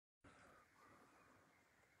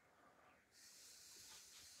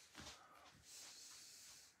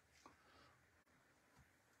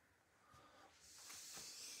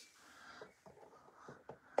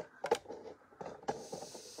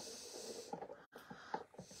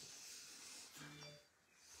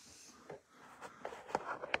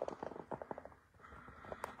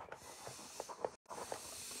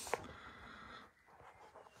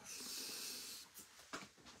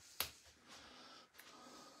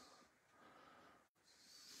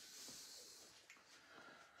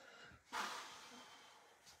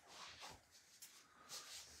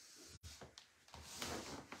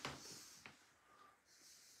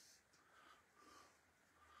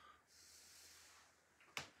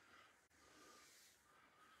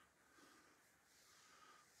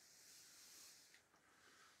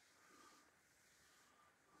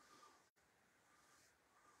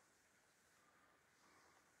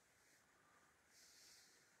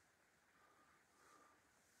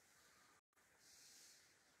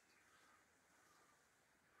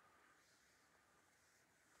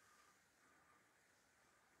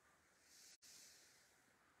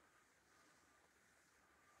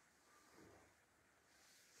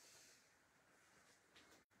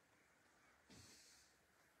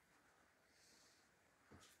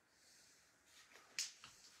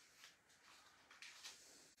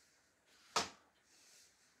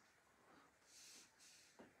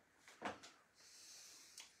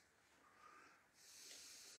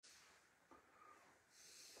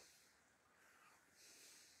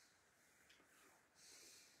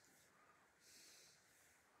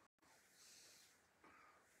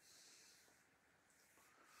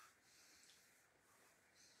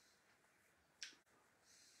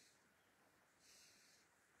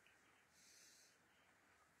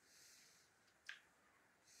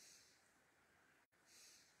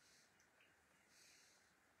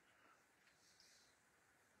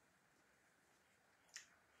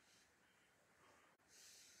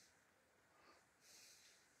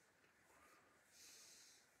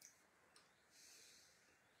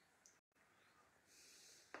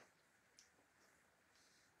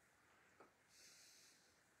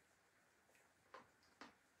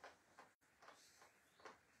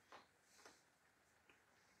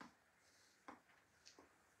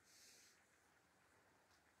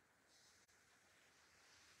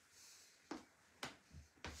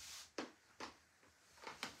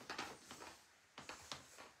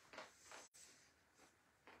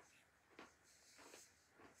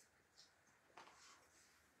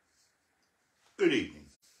Good evening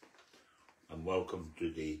and welcome to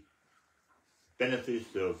the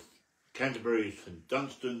benefice of Canterbury, St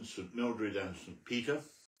Dunstan, St Mildred and St Peter,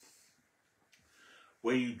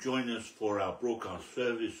 where you join us for our broadcast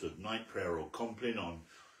service of night prayer or Compline on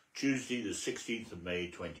Tuesday the 16th of May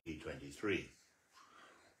 2023.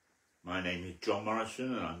 My name is John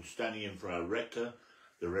Morrison and I'm standing in for our rector,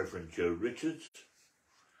 the Reverend Joe Richards,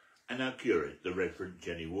 and our curate, the Reverend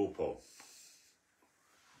Jenny Walpole.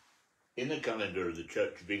 In the calendar of the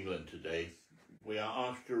Church of England today, we are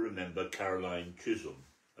asked to remember Caroline Chisholm,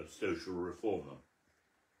 a social reformer.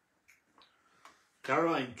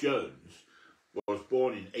 Caroline Jones was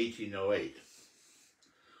born in 1808.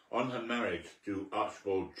 On her marriage to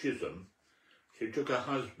Archibald Chisholm, she took her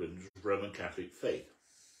husband's Roman Catholic faith.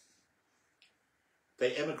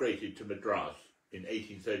 They emigrated to Madras in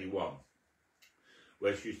 1831,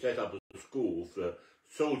 where she set up a school for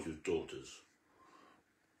soldiers' daughters.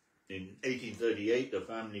 In 1838, the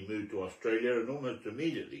family moved to Australia, and almost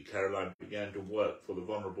immediately Caroline began to work for the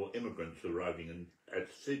vulnerable immigrants arriving at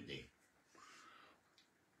Sydney.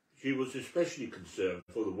 She was especially concerned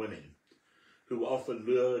for the women, who were often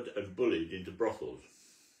lured and bullied into brothels.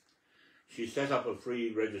 She set up a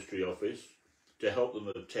free registry office to help them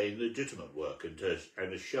obtain legitimate work and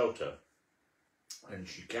a shelter, and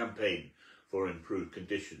she campaigned for improved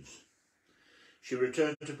conditions. She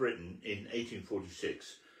returned to Britain in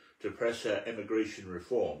 1846 to press her emigration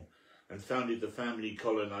reform and founded the Family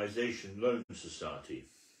Colonisation Loan Society.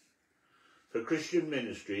 Her Christian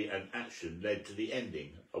ministry and action led to the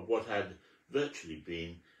ending of what had virtually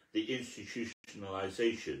been the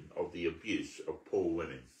institutionalisation of the abuse of poor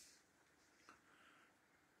women.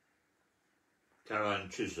 Caroline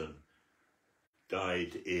Chisholm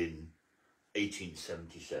died in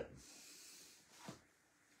 1877.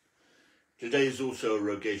 Today is also a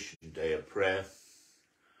Rogation Day, a prayer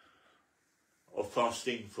of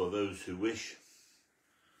fasting for those who wish,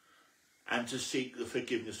 and to seek the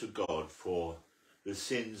forgiveness of God for the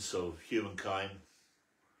sins of humankind,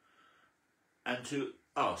 and to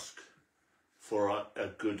ask for a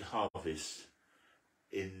good harvest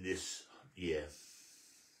in this year.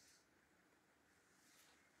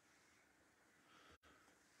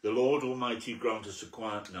 The Lord Almighty grant us a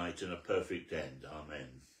quiet night and a perfect end. Amen.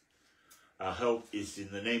 Our help is in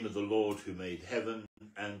the name of the Lord who made heaven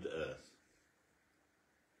and earth.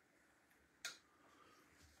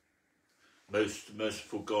 Most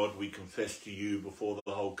merciful God, we confess to you before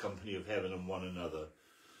the whole company of heaven and one another,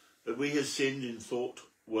 that we have sinned in thought,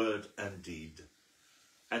 word and deed,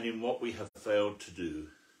 and in what we have failed to do.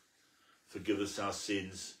 Forgive us our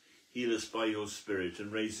sins, heal us by your Spirit,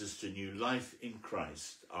 and raise us to new life in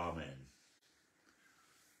Christ. Amen.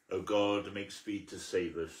 O God, make speed to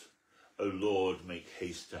save us. O Lord, make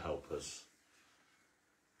haste to help us.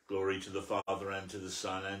 Glory to the Father, and to the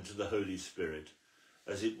Son, and to the Holy Spirit,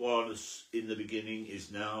 as it was in the beginning,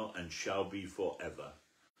 is now, and shall be forever.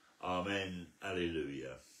 Amen.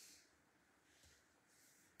 Alleluia.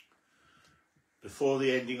 Before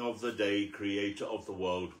the ending of the day, Creator of the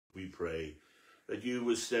world, we pray that you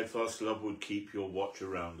with steadfast love would keep your watch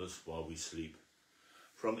around us while we sleep.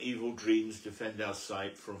 From evil dreams defend our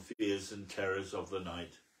sight, from fears and terrors of the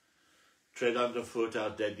night. Tread underfoot our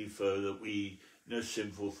deadly foe, that we no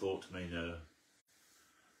sinful thought may know.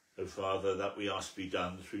 O Father, that we ask be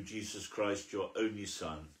done through Jesus Christ, your only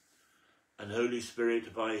Son, and Holy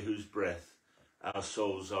Spirit, by whose breath our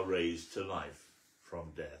souls are raised to life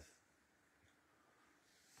from death.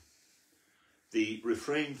 The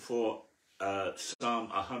refrain for Psalm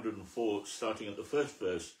 104, starting at the first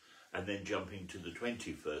verse and then jumping to the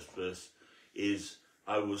 21st verse, is,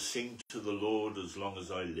 I will sing to the Lord as long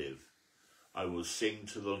as I live. I will sing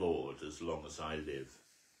to the Lord as long as I live.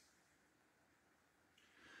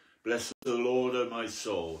 Bless the Lord, O my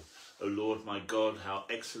soul. O Lord my God, how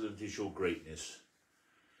excellent is your greatness.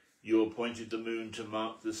 You appointed the moon to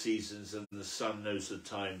mark the seasons, and the sun knows the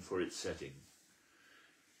time for its setting.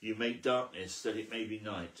 You make darkness that it may be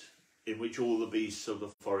night, in which all the beasts of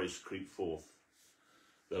the forest creep forth.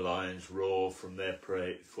 The lions roar for their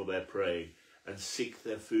prey, and seek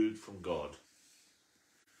their food from God.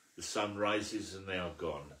 The sun rises and they are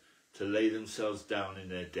gone, to lay themselves down in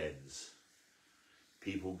their dens.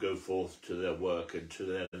 People go forth to their work and to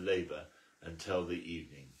their labour until the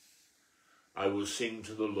evening. I will sing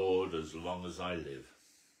to the Lord as long as I live.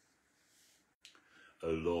 O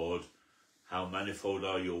Lord, how manifold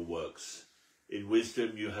are your works. In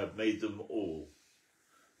wisdom you have made them all.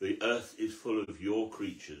 The earth is full of your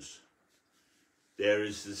creatures. There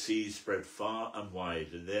is the sea spread far and wide,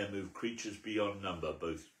 and there move creatures beyond number,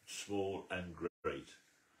 both small and great.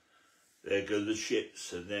 The There go the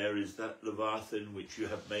ships, and there is that Leviathan which you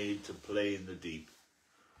have made to play in the deep.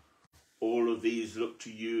 All of these look to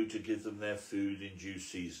you to give them their food in due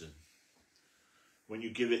season. When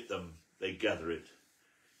you give it them, they gather it.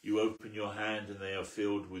 You open your hand, and they are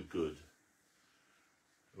filled with good.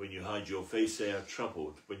 When you hide your face, they are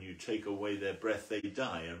troubled. When you take away their breath, they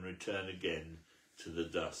die and return again to the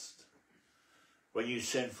dust. When you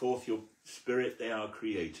send forth your spirit, they are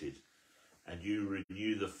created, and you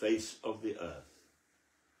renew the face of the earth.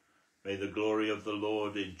 May the glory of the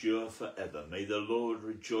Lord endure forever. May the Lord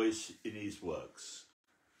rejoice in his works.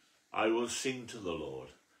 I will sing to the Lord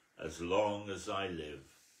as long as I live.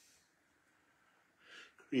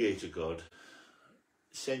 Creator God,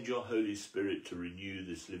 send your Holy Spirit to renew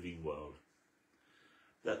this living world,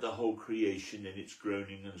 that the whole creation in its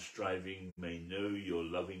groaning and striving may know your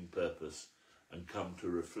loving purpose and come to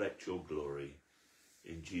reflect your glory.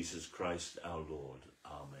 In Jesus Christ our Lord.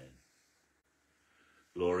 Amen.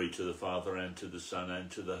 Glory to the Father, and to the Son, and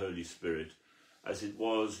to the Holy Spirit, as it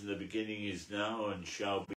was in the beginning, is now, and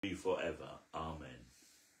shall be forever. Amen.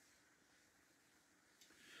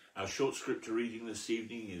 Our short scripture reading this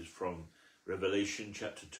evening is from Revelation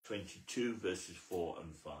chapter 22, verses 4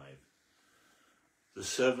 and 5. The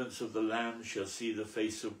servants of the Lamb shall see the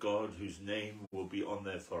face of God, whose name will be on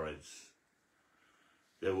their foreheads.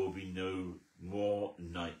 There will be no more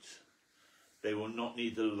night. They will not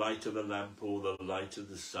need the light of a lamp or the light of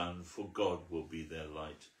the sun, for God will be their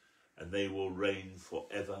light, and they will reign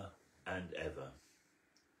forever and ever.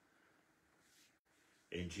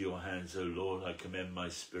 Into your hands, O Lord, I commend my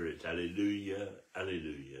spirit. Alleluia,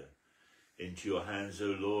 alleluia. Into your hands,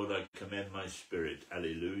 O Lord, I commend my spirit.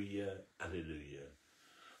 Alleluia, alleluia.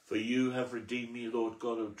 For you have redeemed me, Lord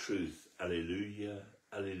God of truth. Alleluia,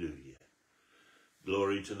 alleluia.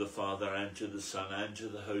 Glory to the Father, and to the Son, and to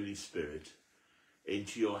the Holy Spirit.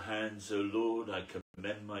 Into your hands, O Lord, I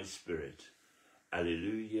commend my spirit.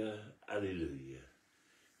 Alleluia, alleluia.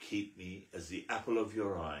 Keep me as the apple of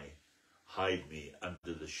your eye. Hide me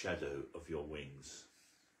under the shadow of your wings.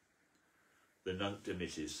 The Nunc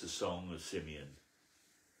Dimittis, the Song of Simeon.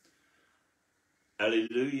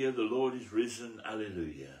 Alleluia, the Lord is risen,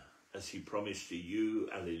 alleluia. As he promised to you,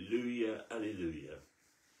 alleluia, alleluia.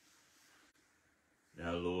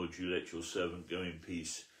 Now, Lord, you let your servant go in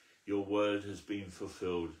peace. Your word has been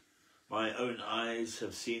fulfilled. My own eyes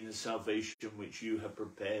have seen the salvation which you have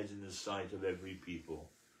prepared in the sight of every people,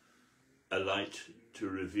 a light to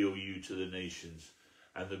reveal you to the nations,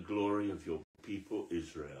 and the glory of your people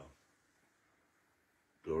Israel.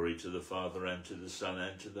 Glory to the Father, and to the Son,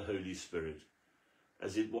 and to the Holy Spirit,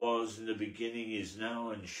 as it was in the beginning, is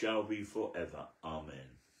now, and shall be forever.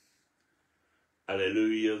 Amen.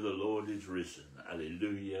 Alleluia, the Lord is risen.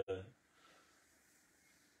 Alleluia.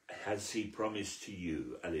 Has he promised to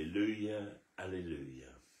you? Alleluia, alleluia.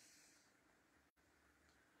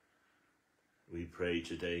 We pray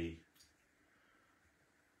today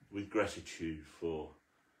with gratitude for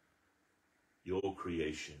your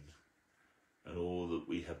creation and all that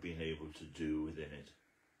we have been able to do within it.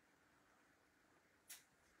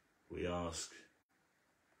 We ask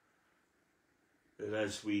that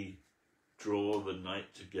as we draw the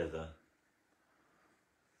night together,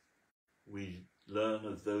 we learn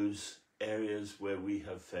of those areas where we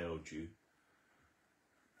have failed you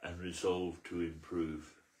and resolve to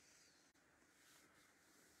improve.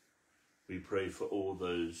 We pray for all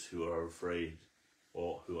those who are afraid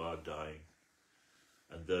or who are dying,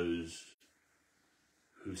 and those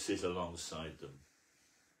who sit alongside them.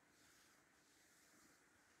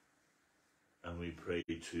 And we pray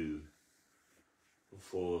too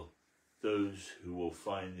for those who will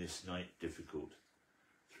find this night difficult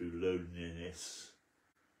through loneliness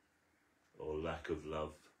or lack of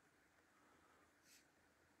love.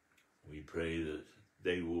 We pray that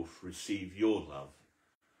they will receive your love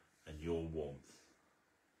and your warmth.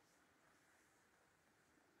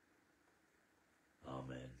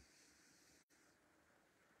 Amen.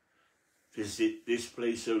 Visit this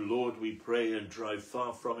place, O Lord, we pray, and drive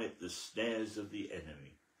far from it the snares of the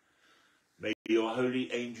enemy. May your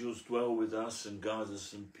holy angels dwell with us and guard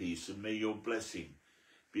us in peace, and may your blessing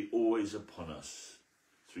be always upon us,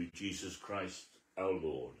 through Jesus Christ our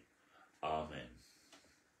Lord. Amen.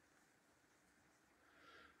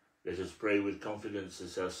 Let us pray with confidence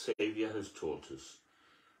as our Saviour has taught us.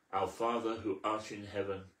 Our Father, who art in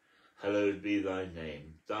heaven, hallowed be thy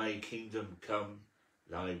name. Thy kingdom come,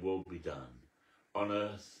 thy will be done, on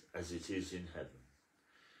earth as it is in heaven.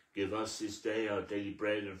 Give us this day our daily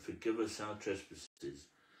bread, and forgive us our trespasses,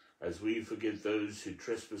 as we forgive those who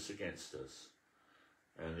trespass against us.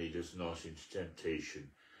 And lead us not into temptation,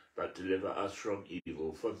 but deliver us from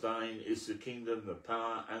evil. For thine is the kingdom, the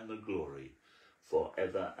power, and the glory, for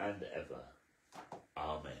ever and ever.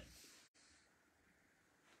 Amen.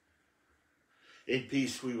 In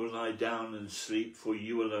peace we will lie down and sleep, for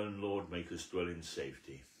you alone, Lord, make us dwell in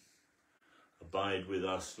safety. Abide with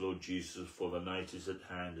us, Lord Jesus, for the night is at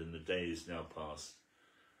hand and the day is now past.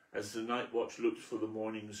 As the night watch looks for the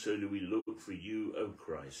morning, so do we look for you, O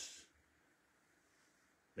Christ.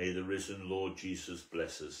 May the risen Lord Jesus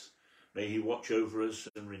bless us. May he watch over us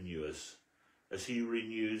and renew us, as he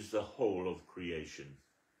renews the whole of creation.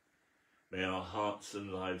 May our hearts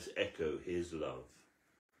and lives echo his love.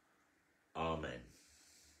 Amen.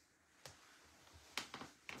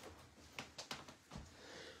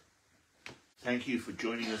 Thank you for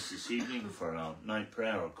joining us this evening for our night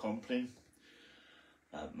prayer at Compline.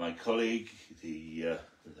 My colleague, the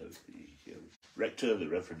rector, the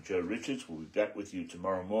Reverend Joe Richards, will be back with you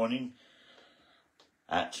tomorrow morning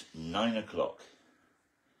at 9 o'clock.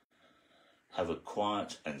 Have a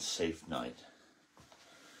quiet and safe night.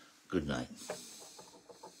 Good night.